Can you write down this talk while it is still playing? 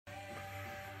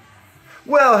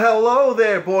Well, hello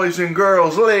there, boys and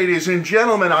girls, ladies and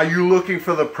gentlemen. Are you looking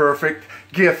for the perfect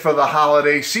gift for the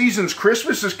holiday seasons?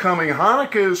 Christmas is coming,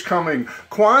 Hanukkah is coming,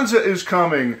 Kwanzaa is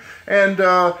coming, and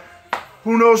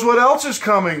who knows what else is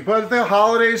coming. But the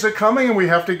holidays are coming and we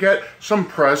have to get some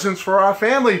presents for our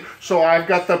family. So I've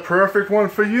got the perfect one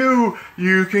for you.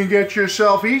 You can get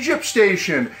yourself Egypt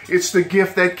Station. It's the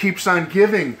gift that keeps on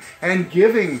giving and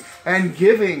giving and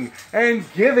giving and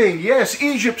giving. Yes,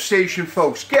 Egypt Station,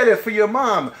 folks. Get it for your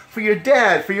mom, for your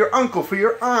dad, for your uncle, for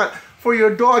your aunt, for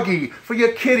your doggy, for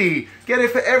your kitty. Get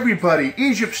it for everybody.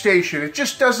 Egypt Station. It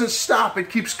just doesn't stop. It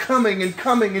keeps coming and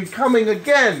coming and coming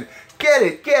again. Get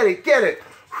it, get it, get it.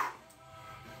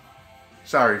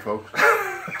 Sorry, folks.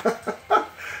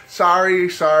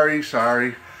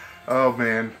 Sorry. Oh,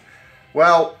 man.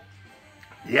 Well,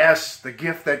 yes, the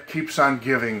gift that keeps on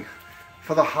giving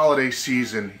for the holiday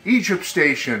season. Egypt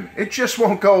Station. It just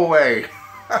won't go away.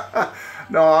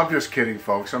 No, I'm just kidding,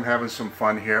 folks. I'm having some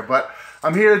fun here. But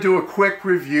I'm here to do a quick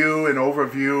review and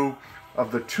overview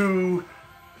of the two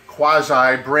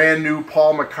quasi brand new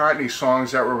Paul McCartney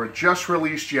songs that were just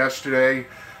released yesterday.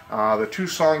 The two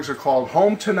songs are called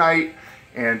Home Tonight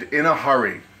and In a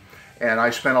Hurry. And I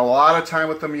spent a lot of time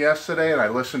with them yesterday, and I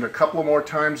listened a couple more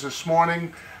times this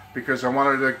morning because I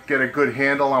wanted to get a good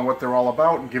handle on what they're all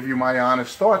about and give you my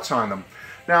honest thoughts on them.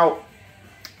 Now,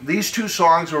 these two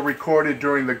songs were recorded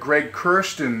during the Greg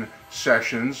Kurstin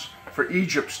sessions for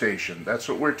Egypt Station. That's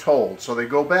what we're told. So they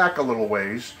go back a little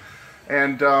ways.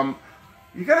 And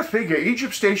you got to figure,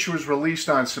 Egypt Station was released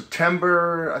on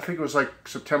September, I think it was like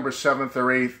September 7th or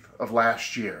 8th of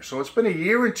last year. So it's been a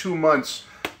year and 2 months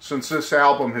since this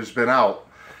album has been out.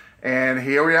 And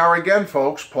here we are again,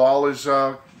 folks. Paul is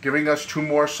giving us two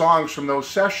more songs from those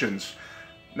sessions.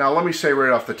 Now, let me say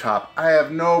right off the top, I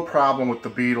have no problem with the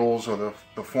Beatles or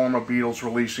the former Beatles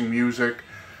releasing music.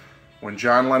 When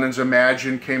John Lennon's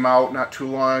Imagine came out not too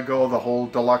long ago, the whole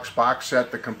deluxe box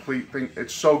set, the complete thing,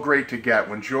 it's so great to get.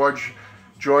 When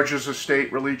George's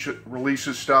estate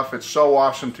releases stuff, it's so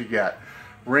awesome to get.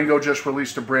 Ringo just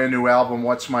released a brand new album,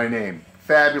 What's My Name?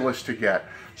 Fabulous to get.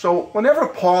 So whenever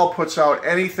Paul puts out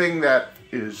anything that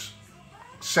is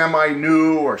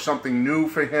semi-new or something new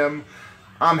for him,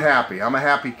 I'm happy. I'm a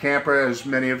happy camper, as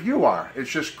many of you are.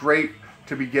 It's just great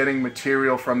to be getting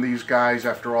material from these guys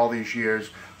after all these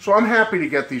years. So I'm happy to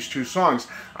get these two songs.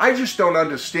 I just don't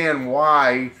understand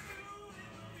why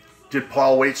did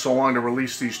Paul wait so long to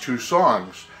release these two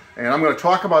songs. And I'm going to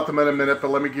talk about them in a minute,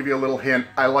 but let me give you a little hint.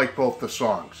 I like both the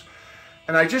songs.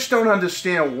 And I just don't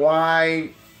understand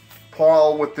why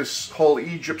Paul, with this whole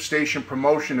Egypt Station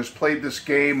promotion, has played this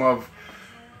game of,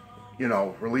 you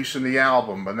know, releasing the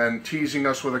album and then teasing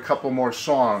us with a couple more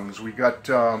songs. We got,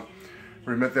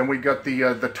 then we got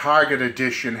the Target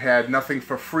edition, had Nothing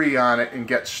for Free on it and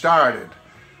Get Started,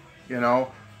 you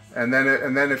know. And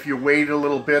then if you wait a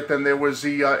little bit, then there was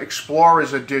the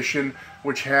Explorers edition,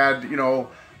 which had, you know,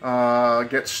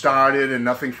 Get Started and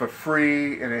Nothing for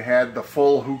Free, and it had the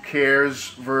full Who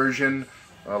Cares version,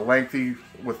 lengthy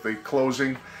with the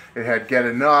closing. It had Get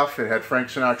Enough, it had Frank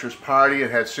Sinatra's Party,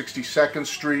 it had 62nd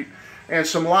Street, and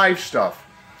some live stuff.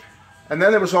 And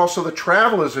then there was also the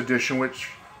Travelers edition, which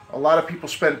a lot of people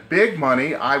spent big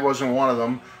money, I wasn't one of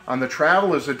them, on the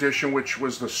Travelers edition, which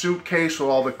was the suitcase with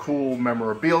all the cool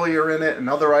memorabilia in it and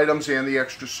other items and the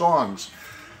extra songs.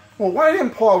 Well, why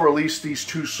didn't Paul release these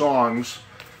two songs,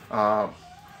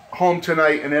 Home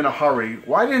Tonight and In a Hurry?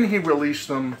 Why didn't he release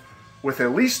them with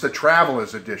at least the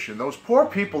Travelers edition? Those poor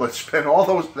people that spent all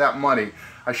that money,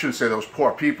 I shouldn't say those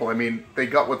poor people, I mean, they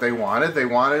got what they wanted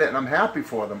it, and I'm happy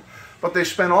for them. But they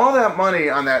spent all that money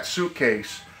on that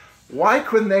suitcase. Why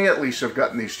couldn't they at least have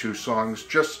gotten these two songs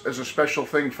just as a special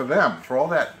thing for them, for all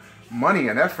that money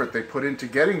and effort they put into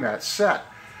getting that set?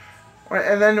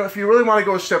 And then if you really want to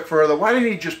go a step further, why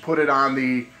didn't he just put it on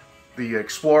the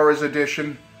Explorers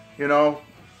edition? You know,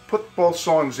 put both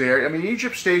songs there. I mean,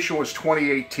 Egypt Station was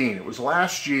 2018. It was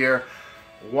last year.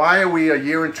 Why are we a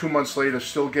year and 2 months later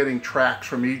still getting tracks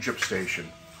from Egypt Station?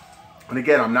 And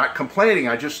again, I'm not complaining.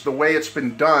 The way it's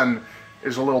been done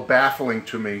is a little baffling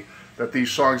to me, that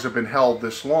these songs have been held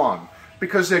this long,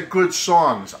 because they're good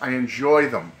songs. I enjoy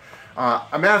them.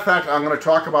 A matter of fact, I'm going to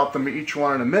talk about them each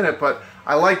one in a minute, but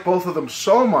I like both of them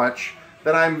so much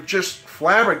that I'm just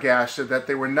flabbergasted that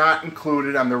they were not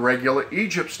included on the regular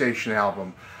Egypt Station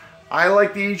album. I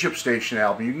like the Egypt Station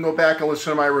album. You can go back and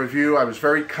listen to my review. I was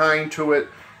very kind to it,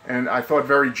 and I thought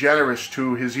very generous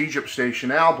to his Egypt Station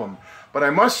album. But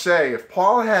I must say, if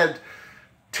Paul had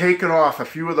taken off a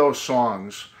few of those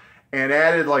songs and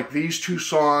added like these two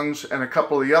songs and a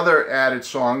couple of the other added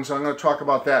songs, I'm going to talk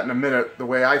about that in a minute, the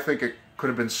way I think it could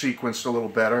have been sequenced a little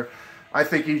better. I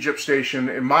think Egypt Station,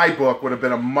 in my book, would have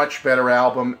been a much better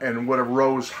album and would have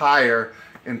rose higher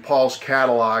in Paul's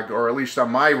catalog, or at least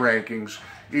on my rankings.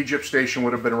 Egypt Station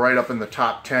would have been right up in the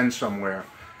top 10 somewhere.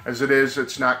 As it is,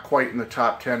 it's not quite in the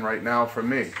top 10 right now for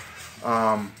me.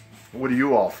 What do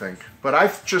you all think? But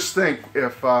I just think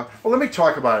if, well, let me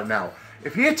talk about it now.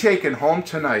 If he had taken Home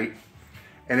Tonight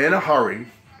and In a Hurry,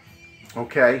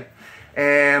 okay,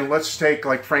 and let's take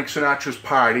like Frank Sinatra's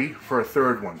Party for a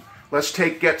third one. Let's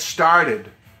take Get Started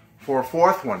for a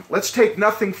fourth one. Let's take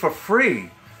Nothing for Free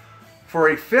for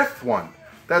a fifth one.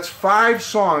 That's 5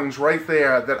 songs right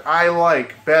there that I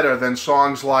like better than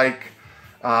songs like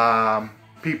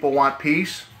People Want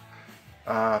Peace,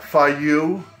 For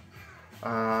You,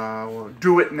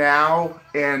 Do It Now,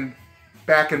 and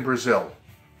Back in Brazil.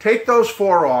 Take those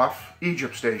 4 off,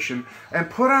 Egypt Station, and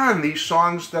put on these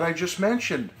songs that I just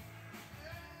mentioned.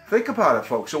 Think about it,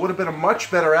 folks. It would have been a much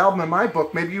better album in my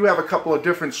book. Maybe you have a couple of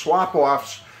different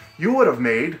swap-offs you would have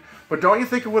made, but don't you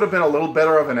think it would have been a little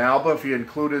better of an album if you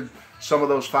included some of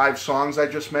those 5 songs I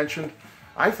just mentioned?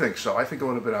 I think so. I think it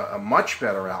would have been a much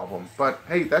better album. But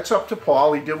hey, that's up to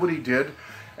Paul. He did what he did.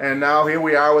 And now here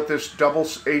we are with this double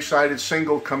A-sided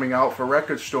single coming out for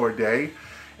Record Store Day.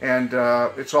 And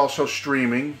it's also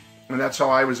streaming. And that's how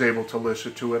I was able to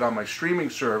listen to it on my streaming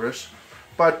service.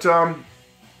 But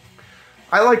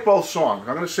I like both songs.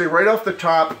 I'm going to say right off the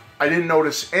top, I didn't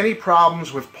notice any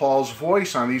problems with Paul's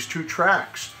voice on these 2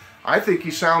 tracks. I think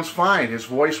he sounds fine. His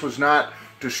voice was not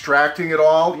distracting at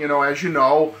all. You know, as you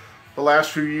know, the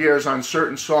last few years on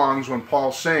certain songs when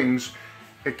Paul sings,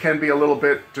 it can be a little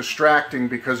bit distracting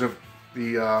because of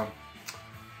the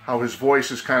how his voice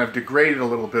has kind of degraded a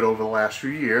little bit over the last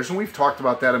few years. And we've talked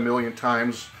about that a million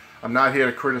times. I'm not here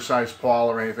to criticize Paul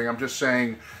or anything. I'm just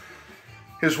saying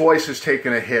his voice has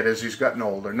taken a hit as he's gotten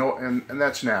older, and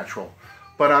that's natural.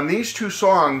 But on these 2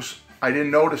 songs, I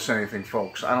didn't notice anything,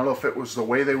 folks. I don't know if it was the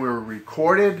way they were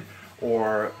recorded,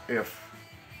 or if,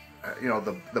 you know,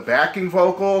 the backing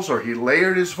vocals, or he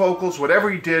layered his vocals. Whatever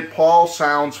he did, Paul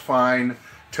sounds fine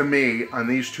to me on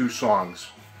these 2 songs.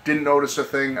 Didn't notice a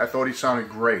thing. I thought he sounded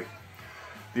great.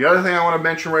 The other thing I want to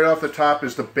mention right off the top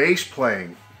is the bass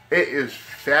playing. It is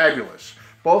fabulous.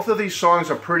 Both of these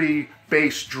songs are pretty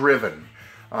bass-driven.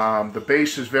 The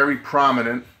bass is very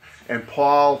prominent, and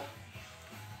Paul,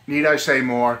 need I say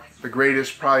more, the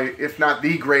greatest, probably, if not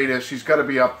the greatest, he's got to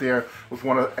be up there with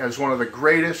as one of the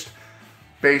greatest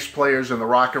bass players in the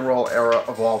rock and roll era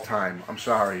of all time. I'm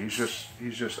sorry, he's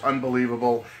just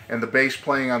unbelievable, and the bass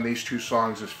playing on these 2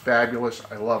 songs is fabulous.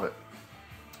 I love it.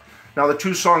 Now the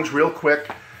 2 songs real quick.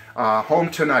 Home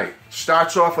Tonight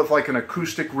starts off with like an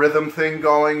acoustic rhythm thing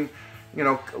going, you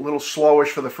know, a little slowish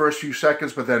for the first few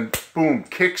seconds, but then boom,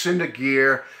 kicks into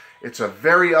gear. It's a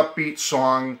very upbeat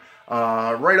song.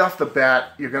 Right off the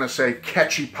bat, you're going to say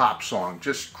catchy pop song,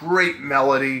 just great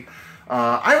melody.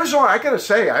 I gotta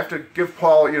say, I have to give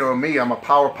Paul, you know, me, I'm a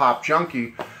power pop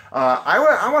junkie.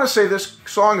 I want to say this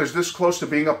song is this close to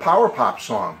being a power pop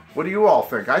song. What do you all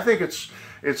think? I think it's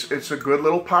a good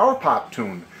little power pop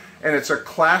tune, and it's a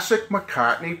classic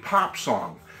McCartney pop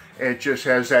song. It just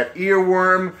has that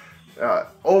earworm,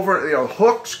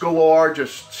 hooks galore.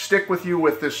 Just stick with you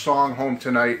with this song, Home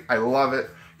Tonight. I love it.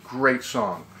 Great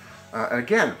song. And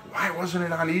again, why wasn't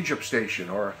it on Egypt Station?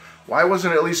 Or why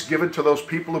wasn't it at least given to those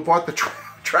people who bought the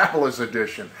Traveler's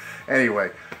Edition? Anyway,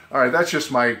 all right, that's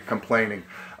just my complaining.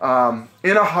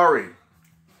 In a Hurry.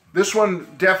 This one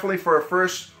definitely for the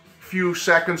first few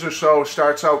seconds or so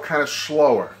starts out kind of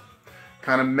slower.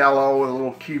 Kind of mellow with a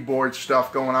little keyboard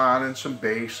stuff going on and some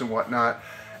bass and whatnot.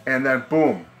 And then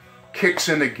boom, kicks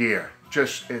into gear.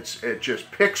 It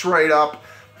just picks right up.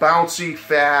 Bouncy,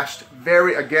 fast,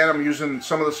 again, I'm using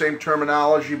some of the same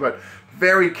terminology, but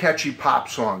very catchy pop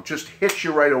song. Just hits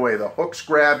you right away. The hooks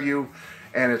grab you,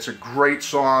 and it's a great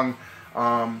song.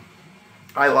 I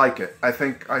like it. I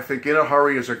think In a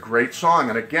Hurry is a great song.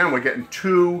 And again, we're getting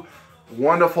 2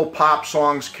 wonderful pop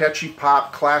songs, catchy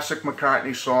pop, classic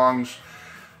McCartney songs.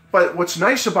 But what's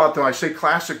nice about them, I say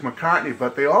classic McCartney,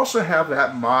 but they also have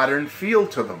that modern feel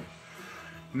to them.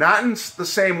 Not in the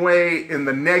same way, in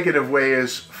the negative way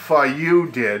as For You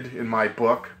did in my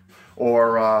book,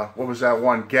 or what was that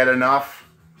one, Get Enough?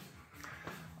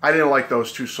 I didn't like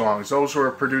those 2 songs. Those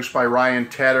were produced by Ryan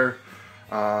Tedder,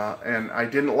 and I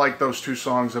didn't like those 2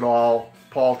 songs at all.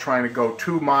 Paul trying to go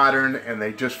too modern, and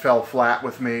they just fell flat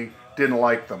with me. Didn't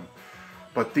like them.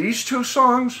 But these 2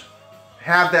 songs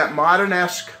have that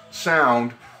modern-esque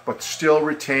sound, but still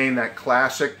retain that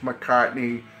classic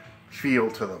McCartney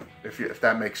feel to them, if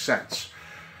that makes sense.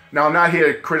 Now, I'm not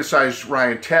here to criticize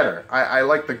Ryan Tedder. I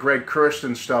like the Greg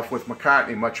Kurstin stuff with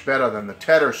McCartney much better than the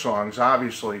Tedder songs,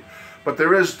 obviously. But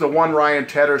there is the one Ryan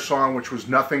Tedder song, which was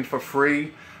Nothing for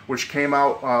Free, which came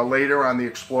out later on the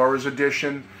Explorers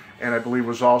edition, and I believe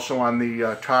was also on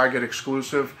the Target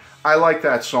exclusive. I like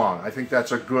that song. I think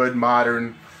that's a good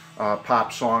modern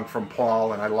pop song from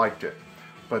Paul, and I liked it.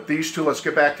 But these two, let's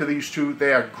get back to these two.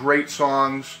 They are great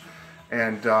songs,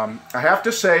 and I have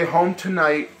to say Home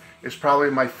Tonight is probably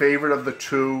my favorite of the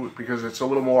two because it's a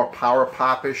little more power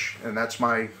pop-ish, and that's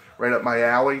right up my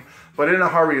alley. But In a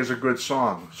Hurry is a good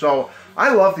song. So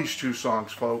I love these two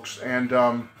songs, folks, and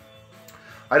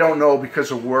I don't know,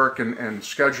 because of work and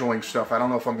scheduling stuff, I don't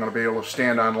know if I'm going to be able to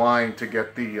stand online to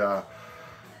get the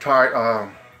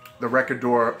Record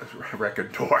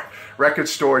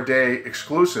Store Day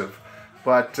exclusive.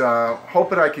 But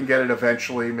hoping I can get it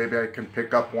eventually. Maybe I can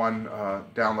pick up one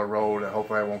down the road.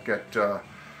 Hopefully I won't get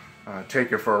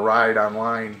taken for a ride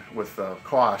online with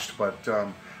cost. But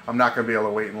I'm not going to be able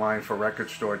to wait in line for Record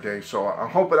Store Day. So I'm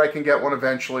hoping I can get one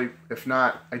eventually. If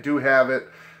not, I do have it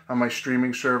on my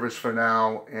streaming service for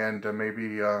now. And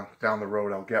maybe down the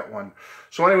road I'll get one.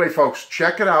 So anyway, folks,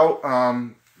 check it out.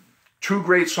 Two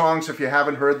great songs if you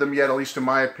haven't heard them yet, at least in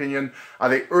my opinion. Are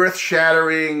they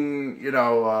earth-shattering, you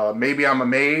know, maybe I'm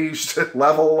amazed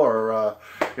level, or,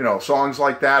 you know, songs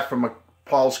like that from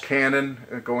Paul's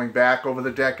canon going back over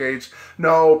the decades?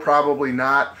 No, probably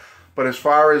not. But as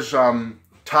far as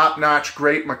top-notch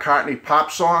great McCartney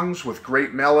pop songs with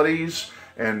great melodies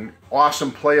and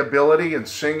awesome playability and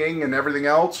singing and everything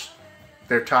else,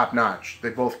 they're top-notch. They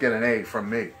both get an A from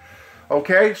me.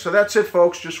 Okay, so that's it,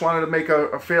 folks. Just wanted to make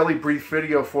a fairly brief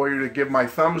video for you to give my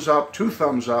thumbs up, 2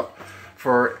 thumbs up,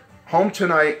 for Home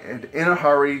Tonight and In a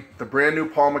Hurry, the brand new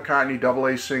Paul McCartney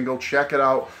AA single. Check it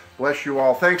out. Bless you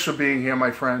all. Thanks for being here,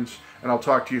 my friends, and I'll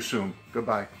talk to you soon.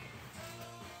 Goodbye.